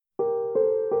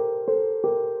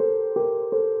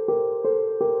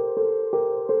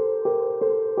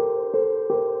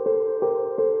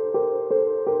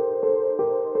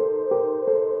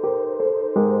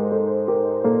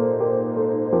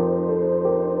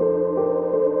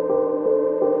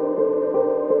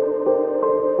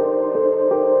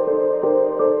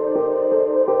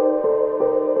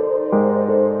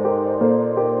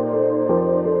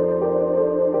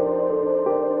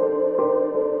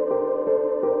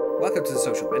Welcome to the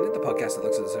Social Minute, the podcast that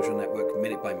looks at the social network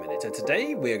minute by minute. And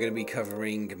today we are going to be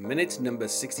covering minute number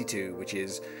 62, which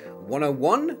is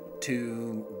 101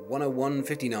 to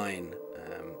 101.59,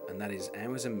 and that is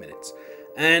hours and minutes.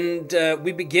 And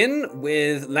we begin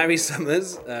with Larry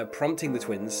Summers prompting the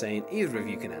twins, saying, either of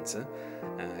you can answer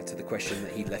to the question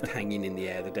that he left hanging in the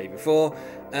air the day before.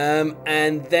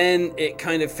 And then it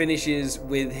kind of finishes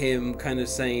with him kind of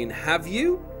saying, have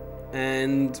you?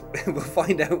 And we'll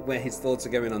find out where his thoughts are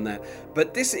going on that.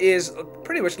 But this is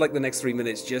pretty much like the next 3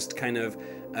 minutes, just kind of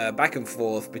back and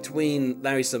forth between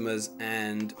Larry Summers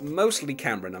and mostly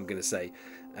Cameron, I'm going to say.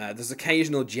 There's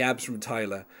occasional jabs from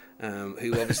Tyler,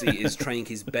 who obviously is trying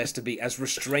his best to be as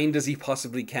restrained as he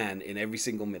possibly can in every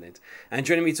single minute. And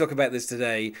joining me to talk about this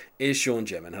today is Sean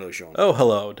German. Hello, Sean. Oh,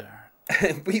 hello,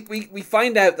 Darren. we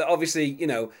find out that obviously,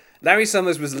 Larry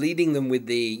Summers was leading them with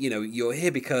the, you're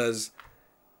here because...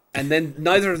 And then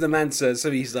neither of them answer,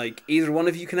 so he's like, either one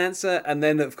of you can answer. And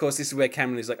then, of course, this is where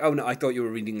Cameron is like, oh, no, I thought you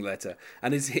were reading the letter.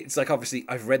 And it's like, obviously,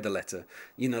 I've read the letter.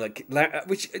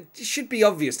 Which should be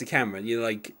obvious to Cameron.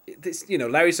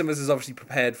 Larry Summers is obviously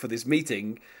prepared for this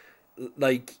meeting.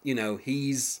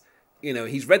 He's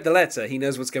read the letter. He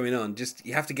knows what's going on. Just,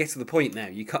 you have to get to the point now.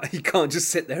 You can't just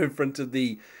sit there in front of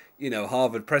the,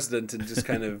 Harvard president and just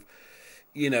kind of...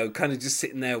 kind of just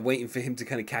sitting there waiting for him to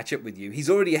kind of catch up with you. He's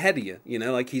already ahead of you, he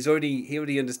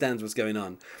already understands what's going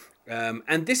on.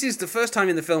 And this is the first time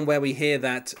in the film where we hear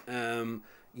that,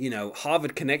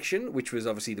 Harvard Connection, which was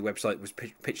obviously the website was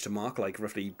pitched to Mark like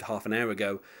roughly half an hour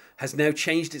ago, has now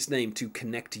changed its name to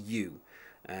Connect U.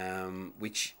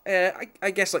 Which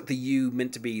I guess like the U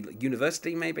meant to be like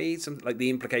university, maybe something like the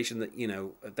implication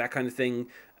that that kind of thing.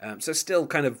 So still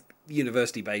kind of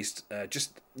university based,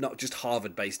 just not just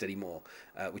Harvard based anymore,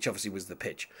 which obviously was the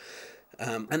pitch.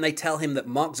 And they tell him that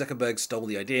Mark Zuckerberg stole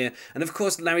the idea, and of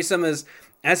course Larry Summers,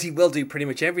 as he will do pretty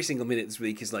much every single minute this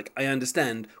week, is like, I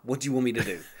understand. What do you want me to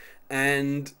do?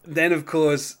 And then, of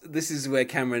course, this is where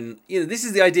Cameron, this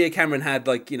is the idea Cameron had,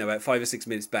 about 5 or 6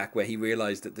 minutes back, where he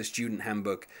realized that the student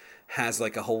handbook has,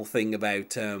 a whole thing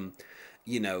about,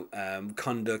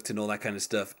 conduct and all that kind of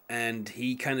stuff. And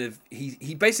he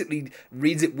he basically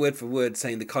reads it word for word,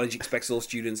 saying the college expects all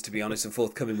students to be honest and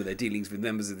forthcoming with their dealings with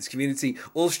members of this community.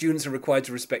 All students are required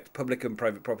to respect public and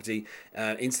private property,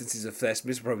 instances of theft,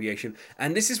 misappropriation.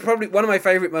 And this is probably one of my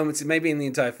favorite moments, maybe in the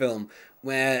entire film,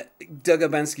 where Doug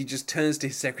Urbanski just turns to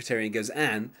his secretary and goes,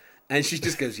 Anne, and she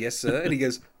just goes, yes, sir. And he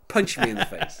goes, punch me in the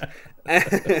face.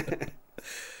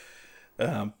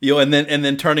 And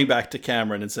then turning back to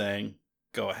Cameron and saying,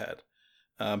 go ahead.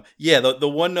 The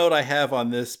one note I have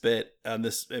on this bit,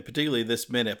 particularly this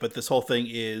minute, but this whole thing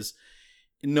is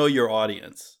know your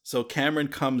audience. So Cameron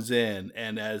comes in,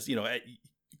 and as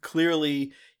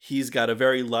clearly he's got a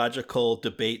very logical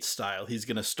debate style. He's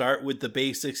going to start with the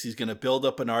basics. He's going to build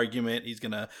up an argument. He's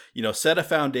going to, set a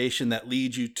foundation that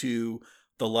leads you to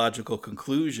the logical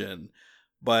conclusion.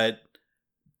 But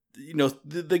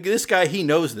this guy, he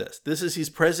knows this. He's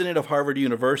president of Harvard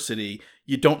University.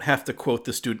 You don't have to quote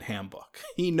the student handbook.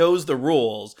 He knows the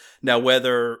rules. Now,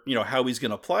 whether, how he's going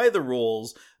to apply the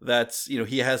rules, that's,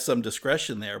 he has some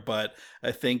discretion there. But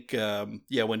I think,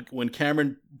 when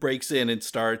Cameron breaks in and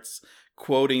starts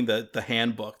quoting the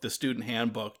handbook, the student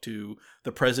handbook to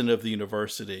the president of the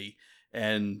university,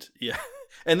 and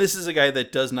and this is a guy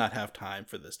that does not have time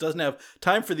for this, doesn't have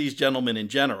time for these gentlemen in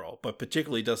general, but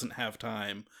particularly doesn't have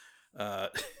time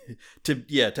to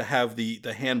have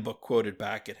the handbook quoted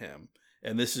back at him.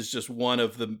 And this is just one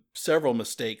of the several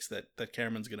mistakes that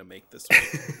Cameron's going to make this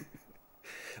week.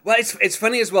 Well, it's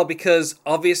funny as well, because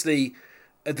obviously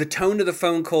the tone of the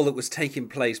phone call that was taking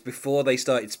place before they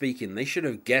started speaking, they should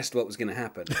have guessed what was going to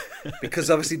happen. Because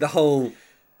obviously the whole,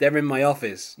 they're in my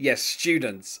office, yes,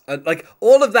 students,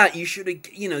 all of that, you should have,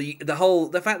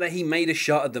 the fact that he made a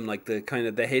shot at them, like the kind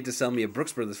of, they're here to sell me a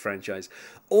Brooks Brothers franchise,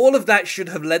 all of that should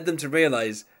have led them to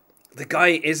realize the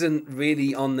guy isn't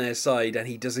really on their side and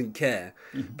he doesn't care.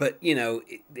 Mm-hmm. But,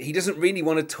 he doesn't really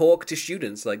want to talk to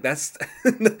students. Like, that's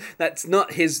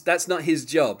not his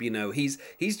job.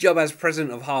 His job as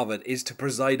president of Harvard is to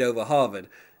preside over Harvard,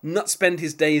 not spend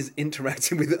his days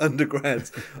interacting with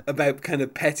undergrads about kind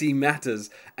of petty matters.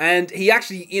 And he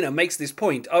actually, makes this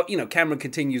point. Cameron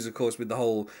continues, of course, with the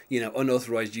whole,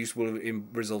 unauthorized use will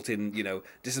result in,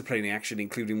 disciplinary action,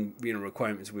 including,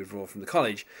 requirements to withdraw from the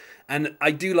college. And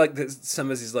I do like that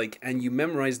Summers is like, and you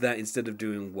memorize that instead of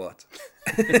doing what?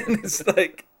 And it's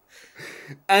like,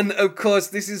 and of course,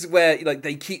 this is where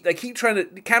they keep trying to,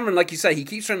 Cameron, like you say, he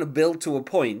keeps trying to build to a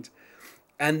point.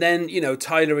 And then,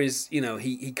 Tyler is,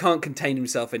 he can't contain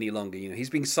himself any longer. He's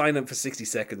being silent for 60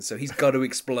 seconds, so he's got to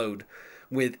explode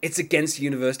with it's against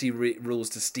university rules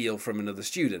to steal from another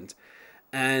student.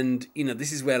 And,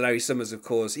 this is where Larry Summers, of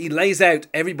course, he lays out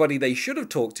everybody they should have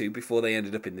talked to before they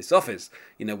ended up in this office,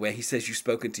 where he says you've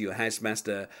spoken to your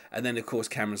housemaster. And then, of course,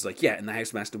 Cameron's like, yeah, and the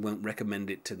housemaster won't recommend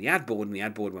it to the ad board, and the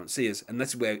ad board won't see us. And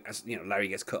that's where, Larry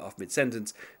gets cut off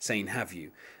mid-sentence saying, have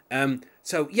you?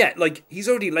 So, yeah, he's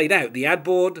already laid out the ad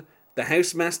board, the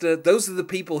housemaster. Those are the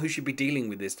people who should be dealing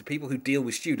with this, the people who deal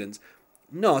with students,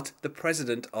 not the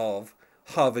president of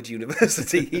Harvard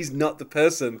University. He's not the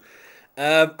person.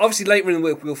 Obviously, later in the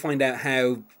work, we'll find out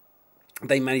how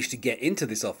they managed to get into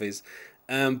this office.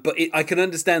 But I can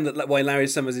understand that why Larry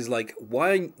Summers is like,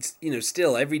 why,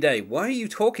 still every day, why are you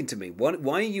talking to me? Why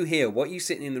are you here? What are you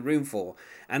sitting in the room for?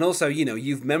 And also,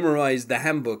 you've memorized the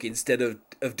handbook instead of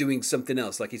doing something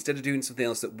else. Instead of doing something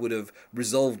else that would have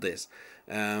resolved this.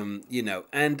 And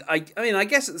I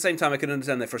guess at the same time I can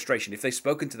understand their frustration. If they've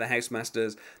spoken to the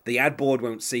housemasters, the ad board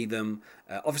won't see them.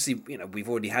 Obviously, we've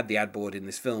already had the ad board in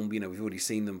this film. We've already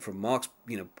seen them from Mark's,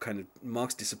 kind of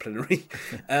Mark's disciplinary.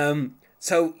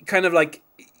 So kind of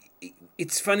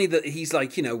it's funny that he's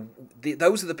like,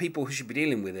 those are the people who should be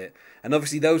dealing with it. And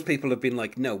obviously those people have been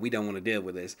like, no, we don't want to deal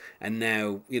with this. And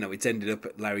now, it's ended up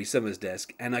at Larry Summers'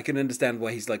 desk. And I can understand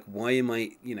why he's like, why am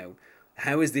I,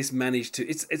 how is this managed to...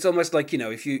 It's almost like,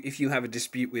 if you have a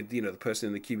dispute with, the person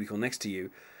in the cubicle next to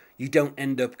you, you don't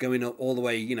end up going up all the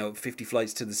way, 50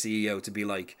 flights to the CEO to be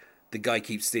like, the guy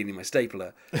keeps stealing my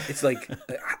stapler. It's like,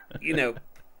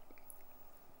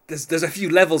 there's a few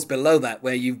levels below that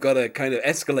where you've got to kind of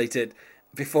escalate it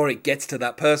before it gets to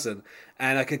that person.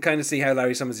 And I can kind of see how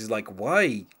Larry Summers is like,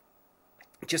 why?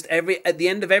 Just at the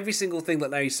end of every single thing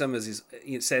that Larry Summers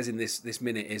says in this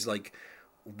minute is like,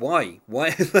 why why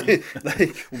are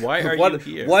you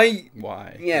here?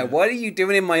 Why? Yeah, what are you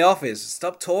doing in my office?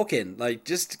 Stop talking.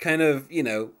 Just kind of,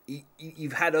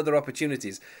 you've had other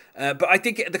opportunities. But I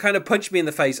think the kind of punch me in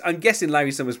the face, I'm guessing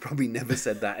Larry Summers probably never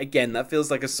said that. Again, that feels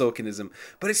like a Sorkinism.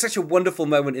 But it's such a wonderful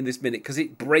moment in this minute because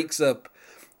it breaks up,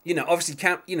 obviously,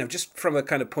 just from a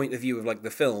kind of point of view of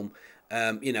the film,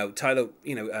 Armie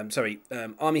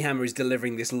Hammer is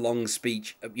delivering this long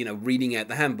speech, reading out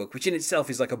the handbook, which in itself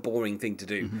is like a boring thing to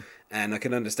do. Mm-hmm. And I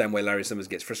can understand why Larry Summers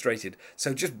gets frustrated.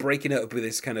 So just breaking it up with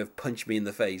this kind of punch me in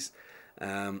the face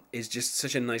is just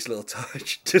such a nice little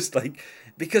touch. Just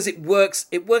because it works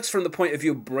from the point of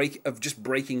view of just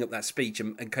breaking up that speech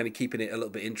and kind of keeping it a little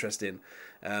bit interesting.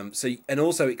 And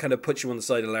also it kind of puts you on the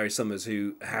side of Larry Summers,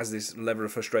 who has this level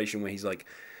of frustration where he's like,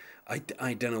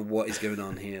 I don't know what is going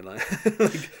on here.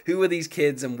 Who are these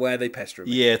kids and why are they pestering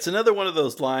me? Yeah, it's another one of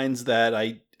those lines that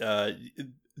I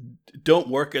don't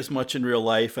work as much in real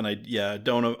life, and I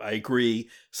agree.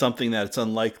 Something that it's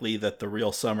unlikely that the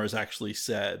real Summers actually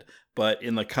said, but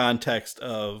in the context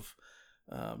of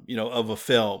of a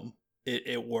film,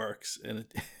 it works, and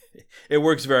it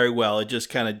works very well. It just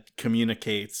kind of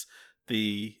communicates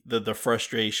the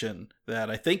frustration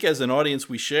that I think as an audience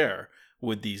we share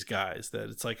with these guys,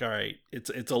 that it's like, all right,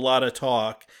 it's a lot of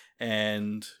talk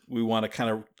and we want to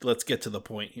kind of, let's get to the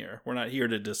point here. We're not here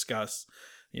to discuss,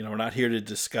 we're not here to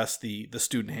discuss the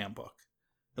student handbook.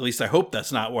 At least I hope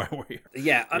that's not why we're here.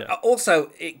 Yeah. Also,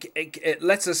 it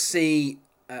lets us see,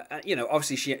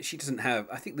 obviously she doesn't have,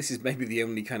 I think this is maybe the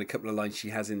only kind of couple of lines she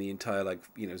has in the entire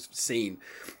scene.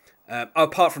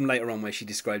 Apart from later on where she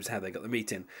describes how they got the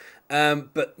meeting.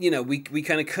 But, we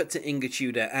kind of cut to Inga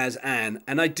Tudor as Anne.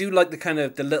 And I do like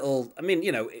the little... I mean,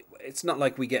 it's not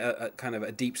like we get a kind of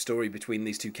a deep story between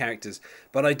these two characters.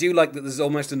 But I do like that there's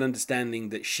almost an understanding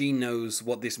that she knows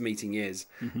what this meeting is.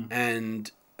 Mm-hmm.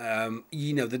 And,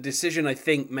 the decision, I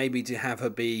think, maybe to have her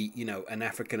be, an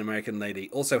African-American lady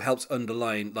also helps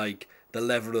underline, the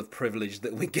level of privilege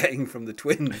that we're getting from the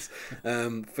twins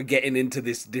for getting into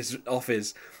this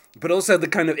office. But also the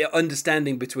kind of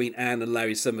understanding between Anne and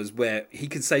Larry Summers, where he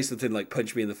can say something like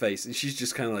 "punch me in the face," and she's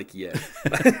just kind of like, "Yeah."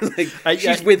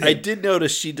 She's with him. I did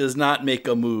notice she does not make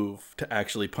a move to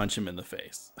actually punch him in the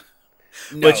face,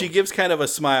 but she gives kind of a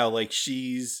smile, like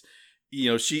she's,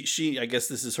 she. I guess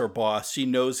this is her boss. She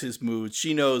knows his moods.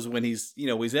 She knows when he's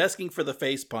asking for the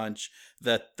face punch,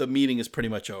 that the meeting is pretty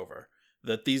much over.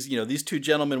 That these two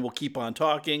gentlemen will keep on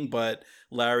talking, but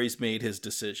Larry's made his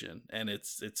decision, and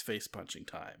it's face punching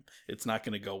time. It's not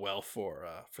going to go well for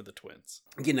the twins.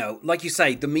 Like you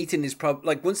say, the meeting is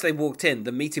probably once they walked in,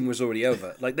 the meeting was already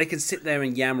over. They can sit there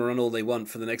and yammer on all they want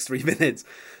for the next 3 minutes,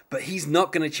 but he's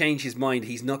not going to change his mind.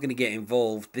 He's not going to get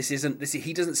involved.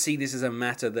 He doesn't see this as a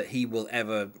matter that he will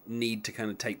ever need to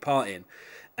kind of take part in.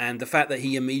 And the fact that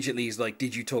he immediately is like,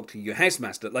 "Did you talk to your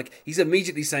housemaster?" Like, he's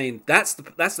immediately saying that's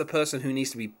the person who needs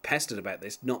to be pestered about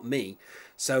this, not me.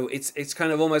 So it's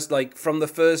kind of almost like from the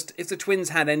first, if the twins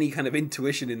had any kind of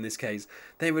intuition in this case,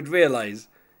 they would realize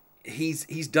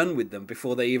he's done with them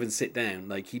before they even sit down.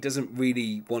 Like, he doesn't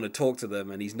really want to talk to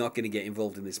them, and he's not going to get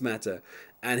involved in this matter,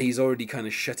 and he's already kind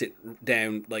of shut it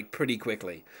down like pretty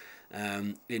quickly.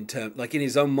 Like, in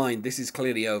his own mind, this is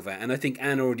clearly over, and I think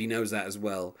Anne already knows that as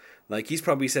well. Like, he's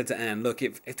probably said to Anne, "Look,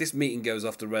 if this meeting goes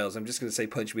off the rails, I'm just going to say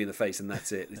punch me in the face, and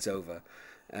that's it. It's over."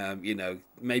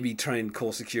 Maybe try and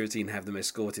call security and have them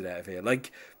escorted out of here.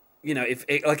 Like, if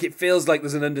it feels like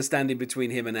there's an understanding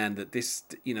between him and Anne that this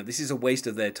is a waste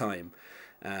of their time.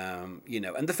 And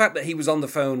the fact that he was on the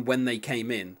phone when they came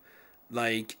in.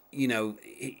 Like,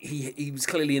 he was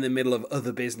clearly in the middle of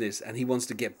other business, and he wants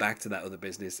to get back to that other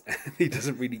business, and he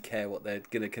doesn't really care what they're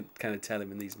going to kind of tell him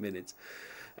in these minutes.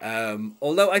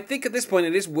 Although I think at this point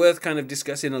it is worth kind of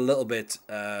discussing a little bit,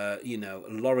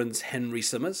 Lawrence Henry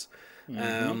Summers,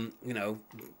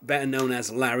 better known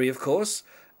as Larry, of course,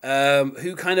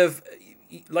 who kind of,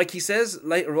 like he says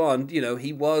later on,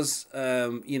 he was,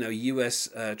 U.S.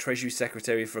 Treasury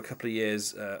Secretary for a couple of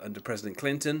years under President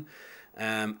Clinton.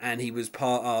 And he was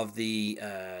part of the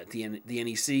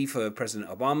NEC for President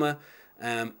Obama.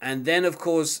 And then, of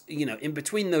course, in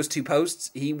between those two posts,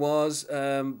 he was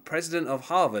president of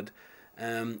Harvard.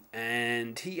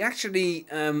 And he actually,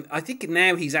 I think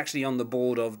now he's actually on the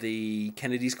board of the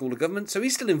Kennedy School of Government. So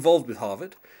he's still involved with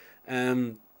Harvard.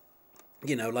 But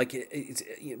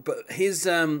his,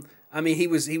 he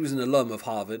was an alum of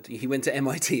Harvard. He went to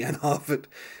MIT and Harvard.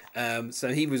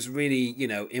 So he was really,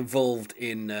 involved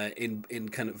in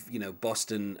kind of,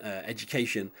 Boston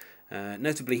education.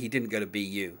 Notably, he didn't go to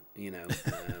BU,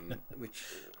 which,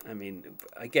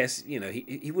 I guess,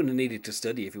 he wouldn't have needed to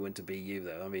study if he went to BU,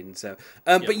 though.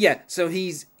 But yeah, so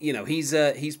he's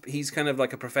kind of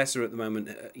like a professor at the moment,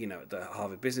 at the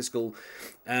Harvard Business School.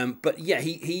 But yeah,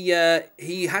 he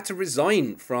had to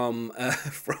resign from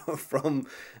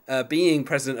being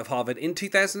president of Harvard in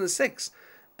 2006.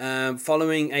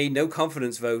 Following a no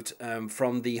confidence vote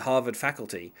from the Harvard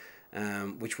faculty,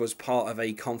 which was part of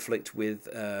a conflict with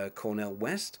Cornel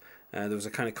West. There was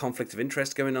a kind of conflict of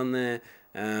interest going on there,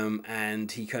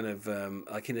 and he kind of,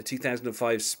 like in a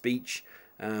 2005 speech,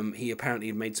 he apparently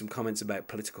had made some comments about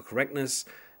political correctness,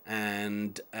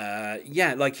 and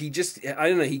he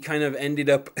kind of ended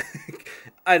up,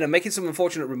 making some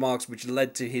unfortunate remarks, which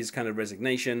led to his kind of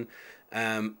resignation,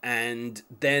 and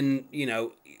then,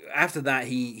 after that,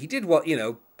 he did what,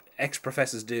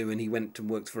 ex-professors do, and he went and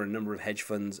worked for a number of hedge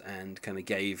funds and kind of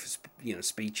gave,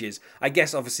 speeches. I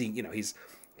guess, obviously,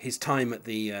 his time at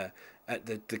the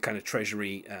kind of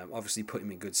treasury obviously put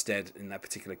him in good stead in that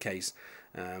particular case.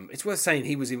 It's worth saying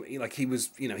he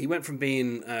went from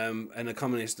being an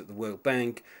economist at the World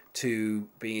Bank to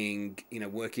being,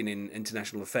 working in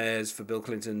international affairs for Bill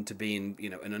Clinton, to being,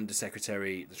 an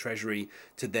undersecretary of the Treasury,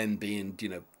 to then being,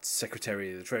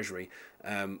 secretary of the Treasury,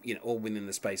 all within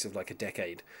the space of like a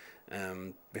decade.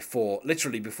 Before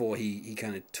he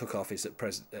kind of took office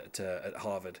at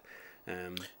Harvard.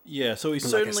 So he's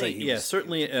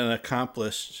certainly an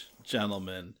accomplished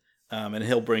gentleman, and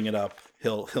he'll bring it up.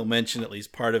 He'll mention at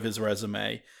least part of his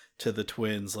resume to the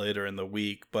twins later in the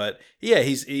week. But yeah,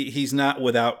 he's not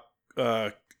without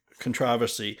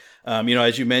controversy.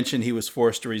 As you mentioned, he was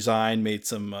forced to resign, made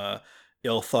some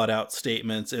ill thought out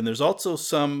statements, and there's also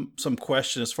some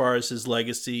question as far as his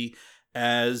legacy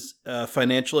as a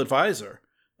financial advisor,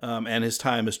 and his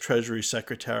time as Treasury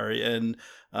Secretary. And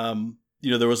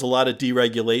there was a lot of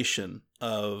deregulation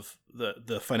of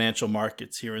the financial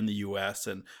markets here in the U.S.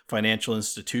 and financial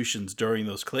institutions during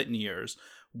those Clinton years,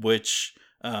 which,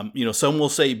 some will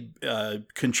say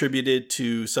contributed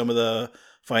to some of the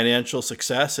financial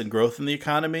success and growth in the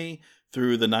economy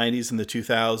through the 90s and the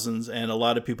 2000s. And a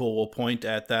lot of people will point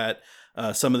at that,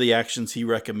 some of the actions he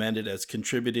recommended as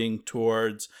contributing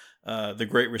towards the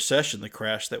Great Recession, the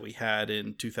crash that we had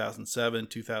in 2007,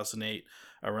 2008,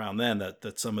 around then,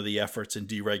 that some of the efforts in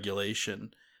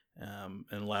deregulation and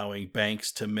allowing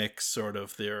banks to mix sort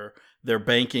of their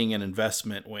banking and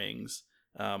investment wings,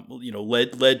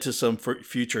 led to some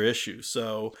future issues.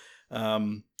 So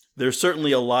there's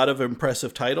certainly a lot of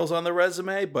impressive titles on the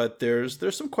resume, but there's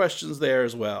some questions there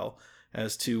as well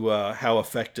as to how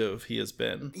effective he has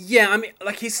been. Yeah,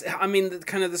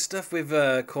 kind of the stuff with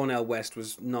Cornel West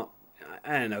was not,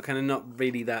 I don't know, kind of not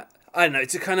really that. I don't know.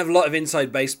 It's a kind of lot of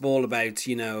inside baseball about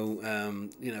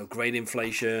great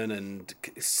inflation and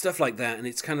stuff like that, and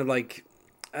it's kind of like,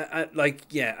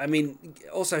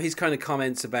 also his kind of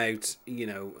comments about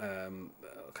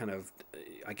kind kind of,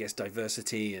 I guess,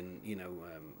 diversity and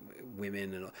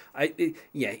women and all.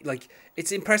 Like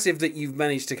it's impressive that you've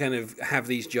managed to kind of have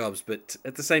these jobs, but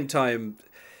at the same time,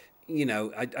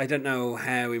 I don't know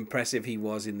how impressive he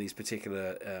was in these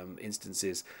particular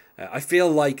instances. I feel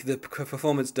like the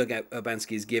performance Doug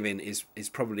Urbanski is giving is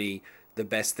probably the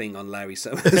best thing on Larry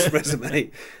Summers'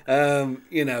 resume.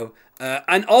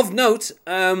 And of note,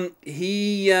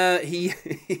 he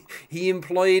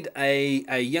employed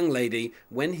a young lady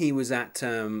when he was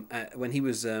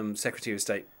Secretary of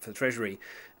State for the Treasury.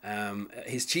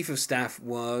 His chief of staff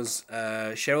was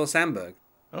Sheryl Sandberg.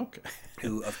 Okay.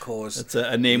 Who, of course, that's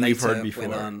a name we've heard before.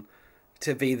 Went on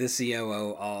to be the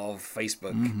COO of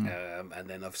Facebook, and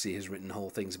then obviously has written whole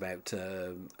things about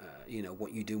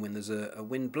what you do when there's a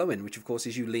wind blowing, which of course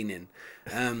is you lean in.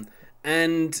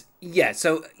 And yeah,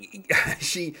 so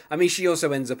she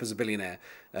also ends up as a billionaire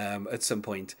at some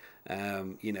point,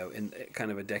 in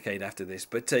kind of a decade after this.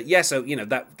 But so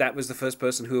that was the first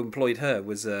person who employed her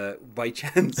was by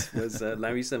chance was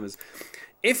Larry Summers.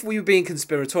 If we were being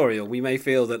conspiratorial, we may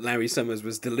feel that Larry Summers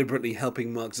was deliberately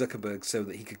helping Mark Zuckerberg so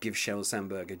that he could give Sheryl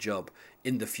Sandberg a job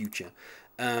in the future.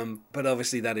 But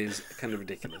obviously that is kind of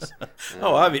ridiculous.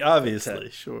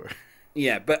 Obviously, sure.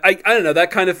 Yeah, but I don't know,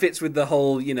 that kind of fits with the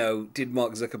whole, did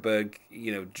Mark Zuckerberg,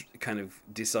 kind of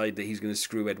decide that he's going to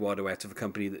screw Eduardo out of a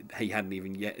company that he hadn't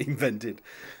even yet invented.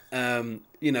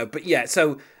 But yeah,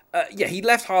 so, he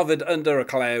left Harvard under a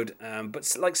cloud,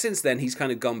 but like since then he's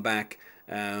kind of gone back.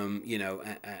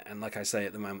 And like I say,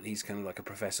 at the moment, he's kind of like a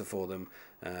professor for them.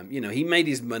 He made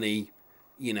his money,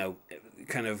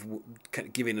 kind of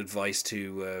giving advice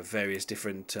to various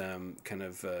different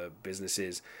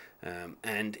businesses.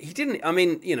 And he didn't. I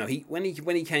mean, when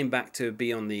he came back to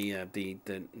be on the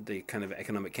kind of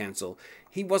Economic Council,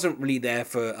 he wasn't really there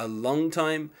for a long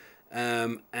time.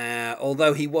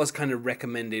 Although he was kind of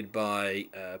recommended by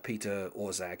Peter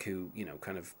Orszag, who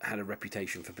kind of had a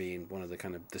reputation for being one of the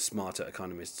kind of the smarter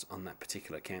economists on that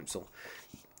particular council.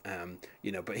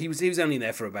 But he was only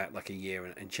there for about like a year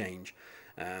and change.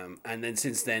 And then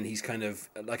since then he's kind of,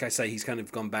 like I say, he's kind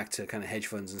of gone back to kind of hedge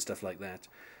funds and stuff like that.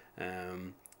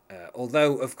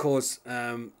 Although, of course,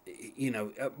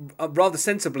 rather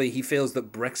sensibly, he feels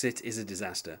that Brexit is a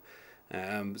disaster.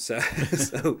 So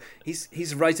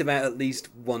he's right about at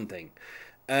least one thing.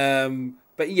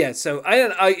 But yeah, so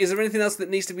is there anything else that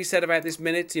needs to be said about this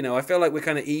minute? I feel like we're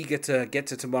kind of eager to get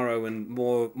to tomorrow and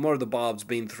more of the barbs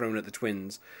being thrown at the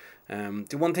twins.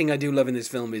 The one thing I do love in this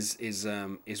film is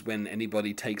when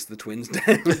anybody takes the twins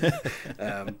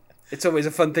down. It's always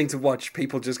a fun thing to watch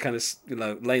people just kind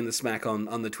of laying the smack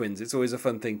on the twins. It's always a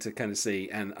fun thing to kind of see,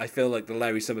 and I feel like the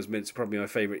Larry Summers minutes are probably my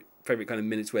favorite kind of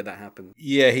minutes where that happens.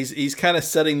 Yeah, he's kind of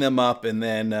setting them up, and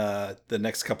then the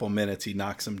next couple minutes he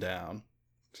knocks them down.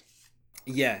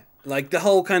 Yeah, like the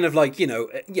whole kind of like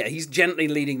he's gently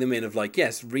leading them in of like,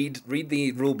 yes, read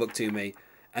the rule book to me,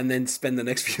 and then spend the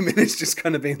next few minutes just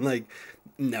kind of being like,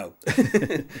 no,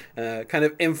 kind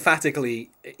of emphatically,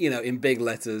 in big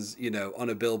letters, on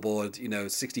a billboard,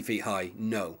 60 feet high,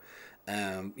 no.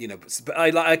 But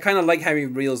I kind of like how he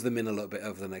reels them in a little bit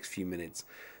over the next few minutes.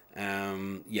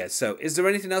 So is there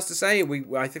anything else to say?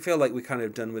 I feel like we're kind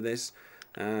of done with this.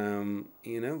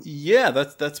 Yeah,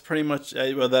 that's pretty much,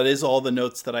 that is all the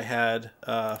notes that I had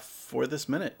for this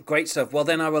minute. Great stuff. Well,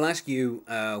 then I will ask you,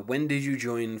 when did you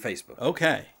join Facebook?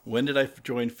 Okay. When did I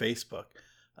join Facebook?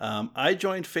 I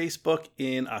joined Facebook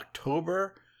in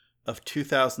October of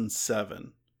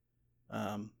 2007.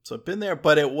 So I've been there,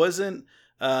 but it wasn't,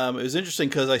 it was interesting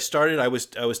because I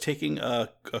was taking a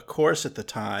course at the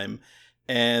time,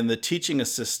 and the teaching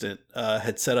assistant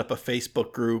had set up a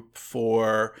Facebook group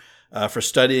for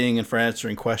studying and for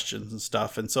answering questions and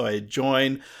stuff. And so I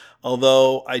joined,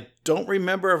 although I don't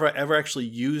remember if I ever actually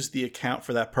used the account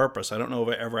for that purpose. I don't know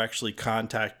if I ever actually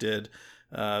contacted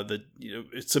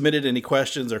submitted any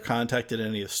questions or contacted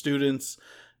any of the students.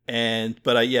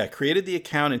 But I created the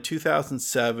account in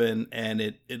 2007, and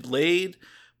it laid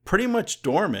pretty much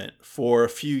dormant for a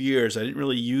few years. I didn't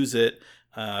really use it.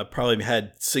 Probably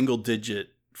had single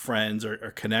digit friends or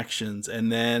connections. And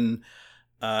then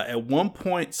at one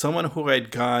point, someone who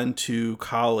had gone to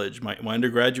college, my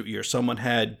undergraduate year, someone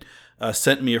had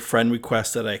sent me a friend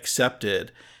request that I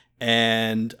accepted.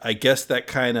 And I guess that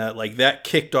kind of like that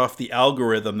kicked off the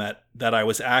algorithm that I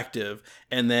was active.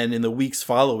 And then in the weeks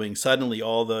following, suddenly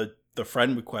all the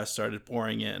friend requests started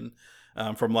pouring in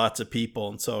from lots of people.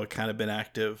 And so I've kind of been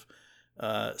active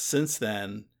since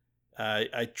then.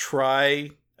 I try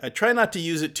not to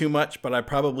use it too much, but I'm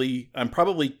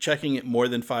probably checking it more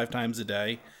than 5 times a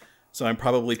day. So I'm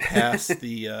probably past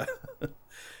the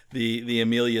the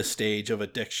Amelia stage of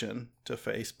addiction to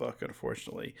Facebook,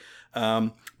 unfortunately.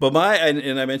 But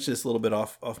and I mentioned this a little bit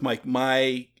off mic.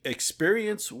 My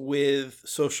experience with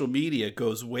social media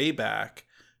goes way back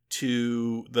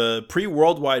to the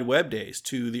pre-World Wide Web days,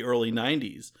 to the early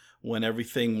 '90s, when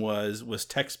everything was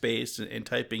text based and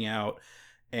typing out.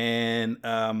 And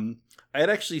I had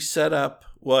actually set up.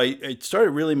 Well, it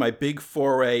started really my big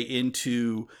foray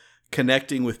into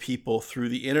connecting with people through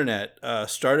the internet.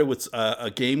 Started with a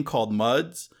game called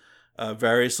Muds.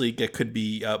 Variously, it could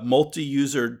be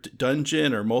multi-user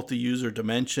dungeon or multi-user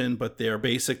dimension, but they're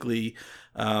basically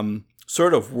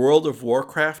sort of World of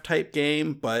Warcraft type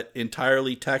game, but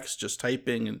entirely text, just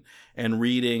typing and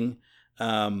reading.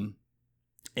 And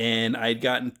I'd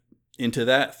gotten into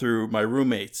that through my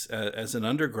roommates as an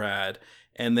undergrad.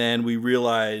 And then we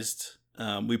realized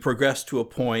we progressed to a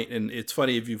point, and it's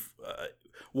funny if you've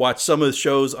watched some of the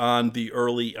shows on the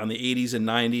 80s and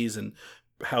 90s and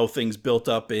how things built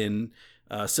up in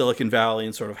Silicon Valley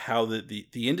and sort of how the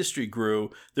industry grew.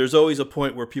 There's always a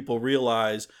point where people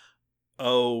realize,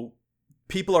 oh,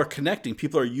 people are connecting.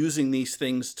 People are using these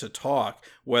things to talk.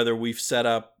 Whether we've set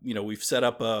up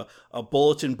a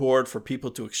bulletin board for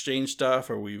people to exchange stuff,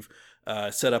 or we've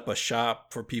set up a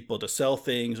shop for people to sell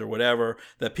things or whatever,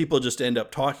 that people just end up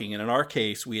talking. And in our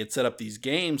case, we had set up these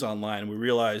games online. And we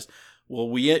realized, well,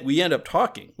 we end up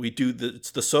talking.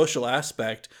 It's the social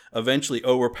aspect eventually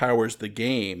overpowers the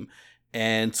game.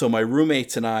 And so my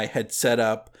roommates and I had set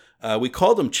up, we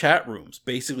called them chat rooms,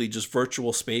 basically just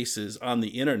virtual spaces on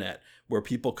the internet where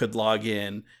people could log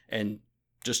in and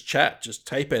just chat, just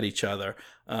type at each other.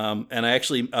 And I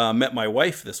actually met my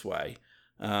wife this way.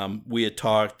 We had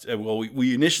talked,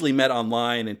 we initially met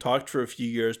online and talked for a few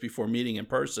years before meeting in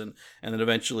person, and then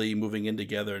eventually moving in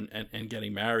together and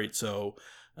getting married. So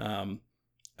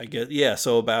I guess, yeah,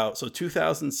 so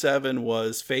 2007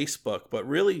 was Facebook, but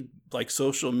really like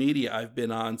social media I've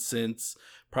been on since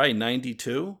probably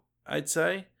 92, I'd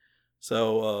say.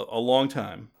 So a long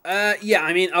time. Yeah,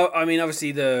 I mean, obviously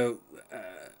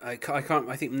I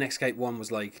think Netscape 1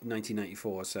 was like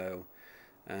 1994, so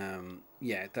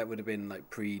yeah, that would have been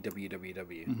like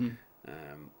pre-WWW. Mm-hmm.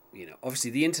 Obviously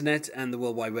the internet and the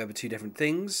World Wide Web are two different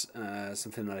things.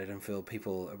 Something that I don't feel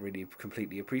people really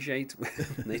completely appreciate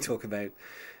when they talk about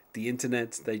the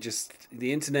internet.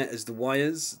 The internet is the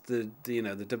wires. The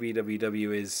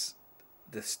WWW is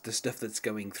the stuff that's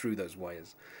going through those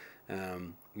wires.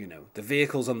 The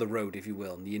vehicles on the road, if you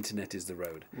will, and the internet is the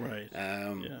road. Right.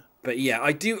 Yeah. But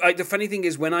yeah, the funny thing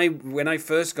is when I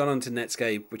first got onto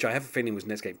Netscape, which I have a feeling was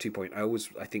Netscape 2.0, was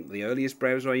I think the earliest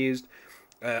browser I used.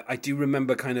 I do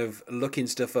remember kind of looking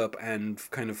stuff up and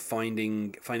kind of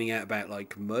finding out about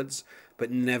like MUDs,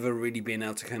 but never really being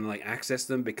able to kind of like access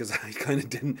them because I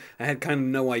had kind of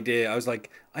no idea. I was like,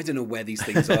 I don't know where these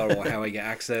things are or how I get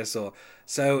access,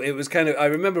 so it was kind of, I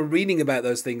remember reading about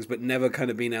those things, but never kind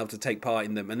of being able to take part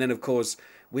in them. And then of course,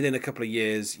 within a couple of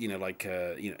years,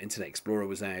 Internet Explorer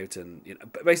was out, and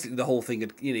basically the whole thing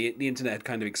had, the internet had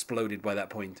kind of exploded by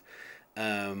that point.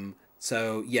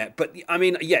 So yeah, but I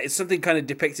mean, yeah, it's something kind of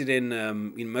depicted in,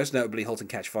 most notably *Halt and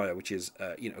Catch Fire*, which is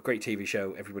a great TV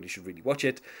show. Everybody should really watch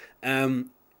it.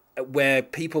 Where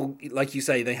people, like you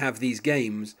say, they have these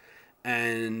games,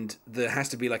 and there has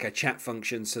to be like a chat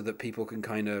function so that people can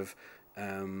kind of,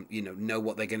 know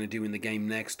what they're going to do in the game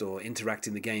next, or interact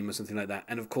in the game or something like that.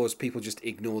 And of course, people just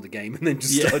ignore the game and then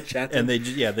just start chatting. And they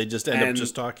just end up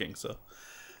just talking. So.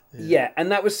 Yeah, and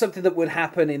that was something that would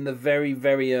happen in the very,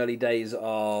 very early days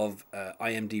of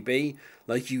IMDb.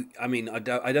 Like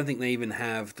I don't think they even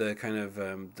have the kind of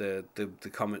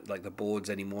the comment, like the boards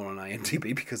anymore on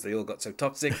IMDb because they all got so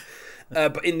toxic.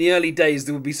 But in the early days,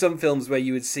 there would be some films where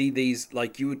you would see these,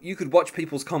 like you could watch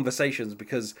people's conversations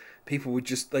because people would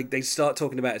just like they'd start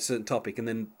talking about a certain topic and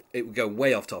then it would go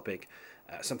way off topic.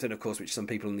 Something, of course, which some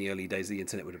people in the early days of the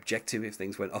internet would object to if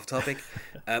things went off topic.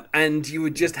 And you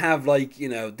would just have, like,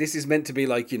 this is meant to be,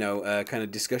 like, a kind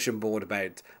of discussion board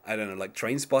about, I don't know, like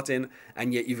train spotting.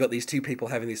 And yet you've got these two people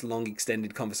having this long,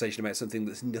 extended conversation about something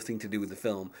that's nothing to do with the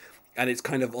film. And it's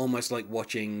kind of almost like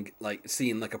seeing,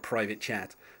 like, a private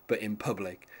chat, but in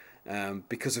public.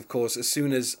 Because, of course, as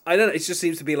soon as, I don't know, it just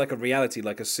seems to be like a reality.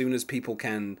 Like, as soon as people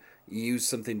can use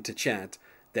something to chat,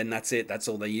 then that's it. That's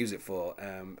all they use it for.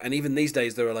 And even these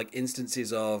days, there are like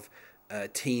instances of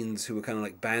teens who are kind of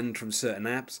like banned from certain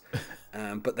apps,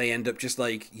 but they end up just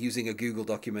like using a Google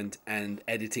document and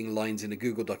editing lines in a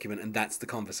Google document, and that's the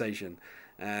conversation.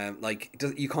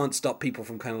 You can't stop people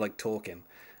from kind of like talking.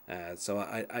 So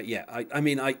I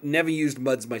mean, I never used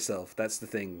MUDs myself. That's the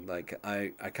thing. Like,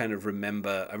 I kind of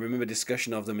remember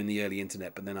discussion of them in the early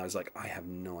internet, but then I was like, I have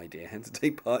no idea how to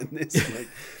take part in this. Like,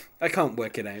 I can't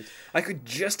work it out. I could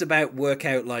just about work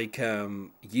out like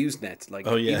Usenet. Like,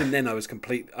 even then I was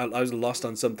I was lost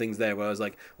on some things there where I was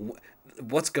like,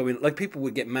 what's going, like, people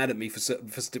would get mad at me for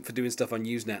doing stuff on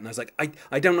Usenet, and I was like,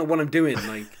 I don't know what I'm doing,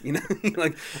 like, you know.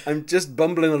 Like, I'm just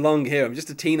bumbling along here, I'm just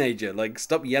a teenager, like,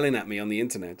 stop yelling at me on the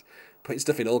internet, putting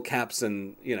stuff in all caps,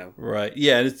 and, you know. Right.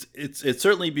 Yeah, it's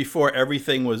certainly before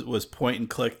everything was point and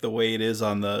click the way it is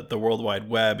on the World Wide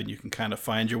Web, and you can kind of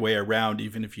find your way around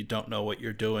even if you don't know what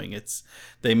you're doing.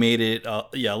 They made it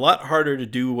a lot harder to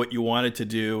do what you wanted to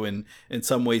do, and in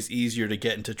some ways easier to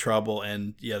get into trouble.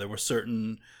 And there were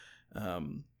certain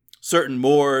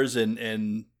mores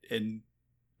and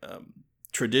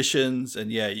traditions,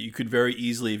 and you could very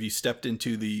easily, if you stepped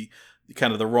into the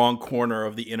kind of the wrong corner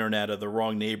of the internet or the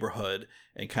wrong neighborhood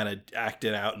and kind of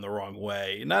acted out in the wrong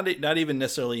way, not even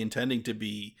necessarily intending to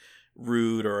be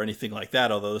rude or anything like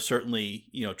that, although certainly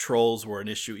trolls were an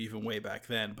issue even way back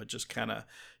then, but just kind of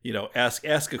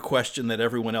ask a question that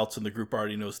everyone else in the group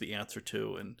already knows the answer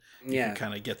to, and you can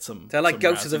kind of get some. They're like,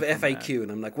 go to the FAQ,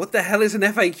 and I'm like, what the hell is an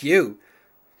FAQ?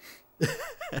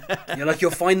 You're like,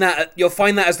 you'll find that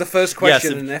as the first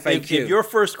question in an FAQ. If your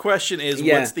first question is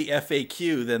what's the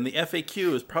FAQ, then the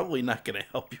FAQ is probably not going to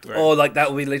help you. Or like that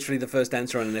will be literally the first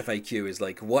answer on an FAQ is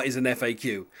like, what is an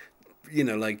FAQ?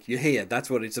 Like, you're here. That's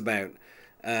what it's about.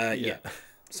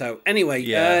 So anyway,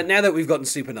 now that we've gotten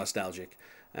super nostalgic,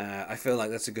 I feel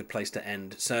like that's a good place to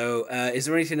end. So is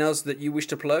there anything else that you wish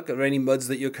to plug? Are there any MUDs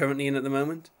that you're currently in at the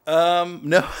moment?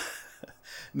 No.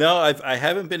 No, I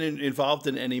haven't been involved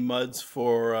in any MUDs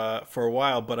for a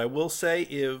while, but I will say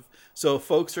if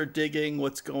folks are digging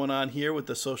what's going on here with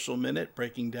the Social Minute,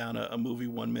 breaking down a movie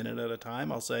 1 minute at a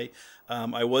time, I'll say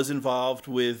I was involved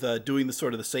with doing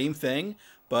the same thing,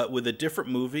 but with a different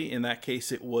movie. In that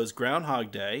case, it was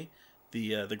Groundhog Day,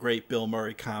 the great Bill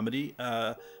Murray comedy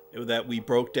that we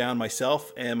broke down.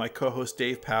 Myself and my co-host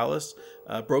Dave Pallas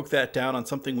broke that down on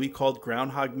something we called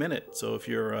Groundhog Minute. So if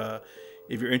you're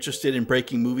interested in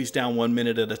breaking movies down 1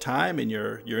 minute at a time, and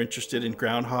you're interested in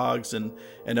groundhogs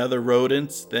and other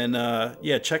rodents, then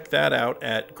check that out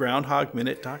at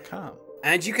groundhogminute.com.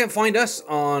 And you can find us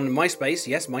on MySpace.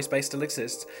 Yes, MySpace still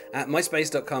exists. At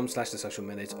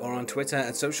myspace.com/thesocialminute, or on Twitter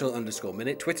at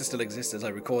social_minute. Twitter still exists as I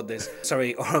record this. Or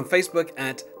on Facebook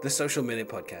at The Social Minute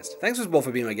Podcast. Thanks as well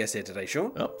for being my guest here today,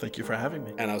 Sean. Oh, thank you for having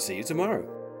me. And I'll see you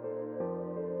tomorrow.